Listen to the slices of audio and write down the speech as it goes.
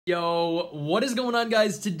Yo, what is going on,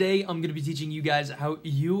 guys? Today I'm going to be teaching you guys how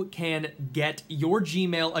you can get your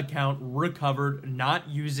Gmail account recovered not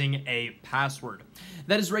using a password.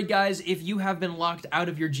 That is right, guys. If you have been locked out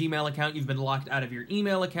of your Gmail account, you've been locked out of your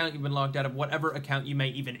email account, you've been locked out of whatever account you may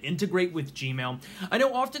even integrate with Gmail. I know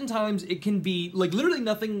oftentimes it can be like literally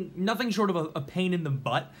nothing short of a pain in the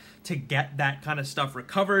butt to get that kind of stuff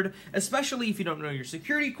recovered, especially if you don't know your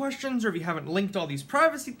security questions or if you haven't linked all these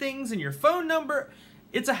privacy things and your phone number.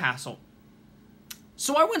 It's a hassle.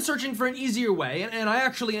 So I went searching for an easier way, and I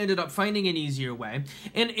actually ended up finding an easier way,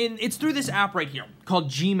 and it's through this app right here called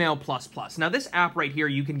Gmail++. Now, this app right here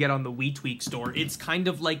you can get on the WeTweak store. It's kind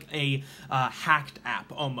of like a hacked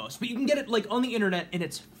app almost, but you can get it like on the internet, and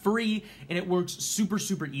it's free, and it works super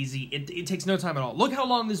easy. It takes no time at all. Look how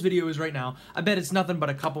long this video is right now. I bet it's nothing but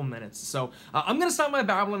a couple minutes. So I'm gonna stop my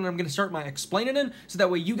babbling, and I'm gonna start my explaining in, so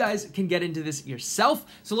that way you guys can get into this yourself.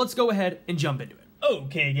 So let's go ahead and jump into it.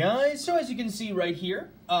 Okay, guys, so as you can see right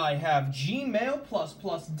here, I have Gmail++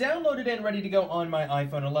 downloaded and ready to go on my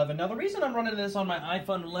iPhone 11. Now, the reason I'm running this on my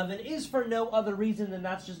iPhone 11 is for no other reason than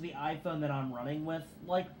that's just the iPhone that I'm running with.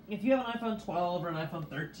 Like, if you have an iPhone 12 or an iPhone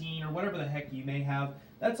 13 or whatever the heck you may have,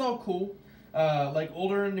 that's all cool. Like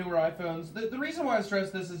older and newer iPhones. The reason why I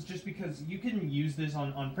stress this is just because you can use this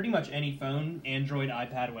on pretty much any phone, Android,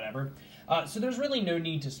 iPad, whatever. So there's really no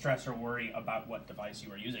need to stress or worry about what device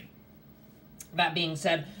you are using. That being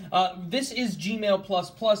said, this is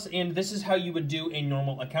Gmail++, and this is how you would do a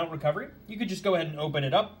normal account recovery. You could just go ahead and open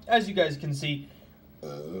it up. As you guys can see,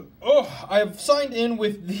 I've signed in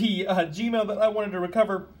with the Gmail that I wanted to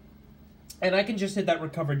recover, and I can just hit that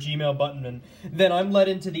recover Gmail button, and then I'm led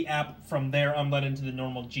into the app from there. I'm led into the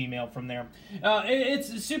normal Gmail from there.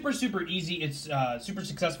 It's super easy. It's super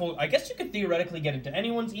successful. I guess you could theoretically get into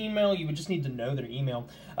anyone's email. You would just need to know their email.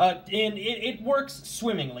 And it works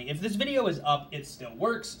swimmingly. If this video is up, it still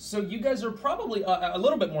works. So you guys are probably a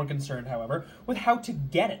little bit more concerned, however, with how to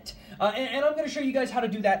get it. And I'm going to show you guys how to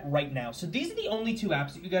do that right now. So these are the only two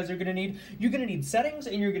apps that you guys are going to need. You're going to need Settings,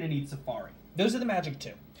 and you're going to need Safari. Those are the magic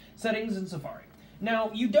two. Settings and Safari.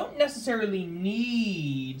 Now, you don't necessarily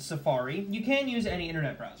need Safari. You can use any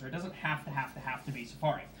internet browser. It doesn't have to be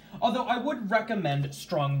Safari. Although I would recommend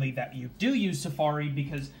strongly that you do use Safari,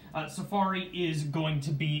 because Safari is going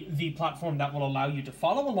to be the platform that will allow you to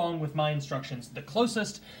follow along with my instructions the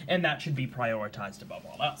closest, and that should be prioritized above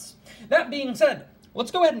all else. That being said,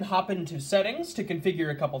 let's go ahead and hop into Settings to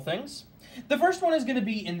configure a couple things. The first one is going to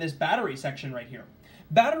be in this battery section right here.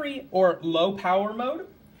 Battery, or low power mode,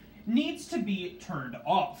 needs to be turned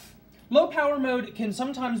off. Low power mode can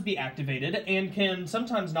sometimes be activated and can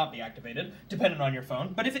sometimes not be activated, depending on your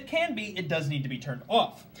phone, but if it can be, it does need to be turned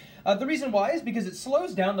off. The reason why is because it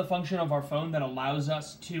slows down the function of our phone that allows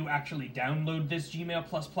us to actually download this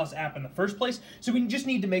Gmail++ app in the first place, so we just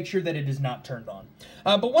need to make sure that it is not turned on.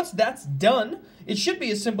 But once that's done, it should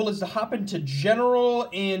be as simple as to hop into General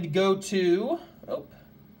and go to...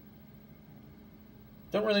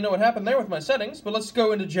 Don't really know what happened there with my settings, but let's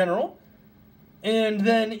go into General, and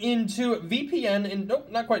then into VPN, and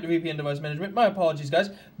nope, not quite to VPN device management, my apologies guys,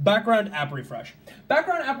 Background App Refresh.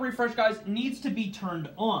 Background App Refresh, guys, needs to be turned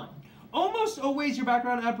on. Almost always your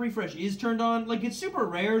Background App Refresh is turned on. Like, it's super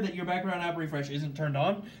rare that your Background App Refresh isn't turned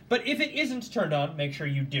on, but if it isn't turned on, make sure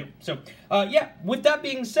you do. So, yeah, with that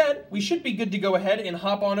being said, we should be good to go ahead and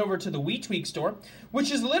hop on over to the WeTweak store,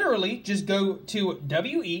 which is literally just go to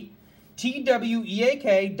TWEAK.co.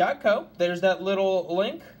 There's that little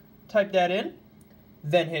link. Type that in.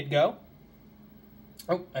 Then hit go.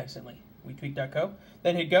 Oh, accidentally. WeTweak.co.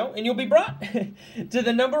 Then hit go, and you'll be brought to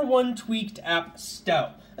the #1 tweaked app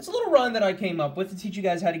Stow. That's a little run that I came up with to teach you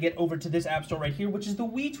guys how to get over to this app store right here, which is the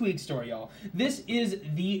WeTweak store, y'all. This is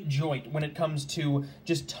the joint when it comes to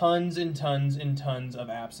just tons and tons and tons of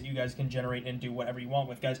apps that you guys can generate and do whatever you want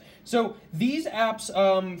with, guys. So these apps,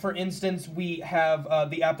 for instance, we have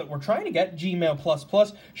the app that we're trying to get,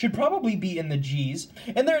 Gmail++, should probably be in the G's.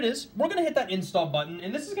 And there it is. We're going to hit that install button,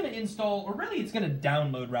 and this is going to install, or really it's going to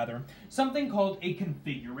download, rather, something called a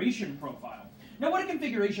configuration profile. Now, what a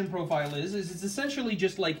configuration profile is it's essentially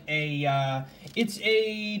just like a,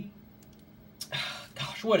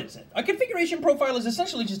 gosh, what is it? A configuration profile is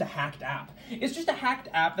essentially just a hacked app. It's just a hacked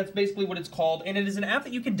app, that's basically what it's called, and it is an app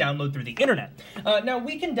that you can download through the internet. Now,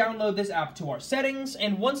 we can download this app to our settings,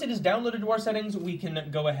 and once it is downloaded to our settings, we can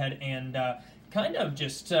go ahead and kind of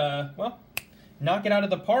just, well, knock it out of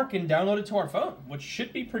the park and download it to our phone, which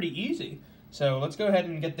should be pretty easy. So let's go ahead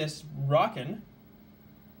and get this rocking.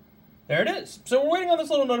 There it is. So we're waiting on this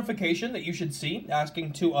little notification that you should see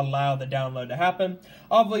asking to allow the download to happen.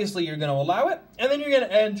 Obviously, you're going to allow it, and then you're going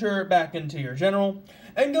to enter back into your general.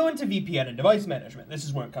 and go into VPN and device management. This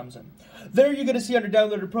is where it comes in. There you're going to see under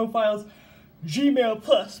downloaded profiles, Gmail++.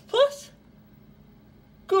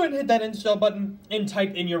 Go ahead and hit that install button and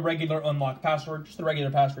type in your regular unlock password, just the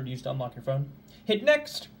regular password used to unlock your phone. Hit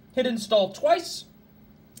next, hit install twice,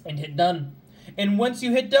 and hit done. And once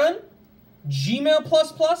you hit done,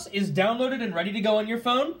 Gmail++ is downloaded and ready to go on your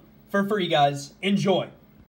phone for free, guys. Enjoy.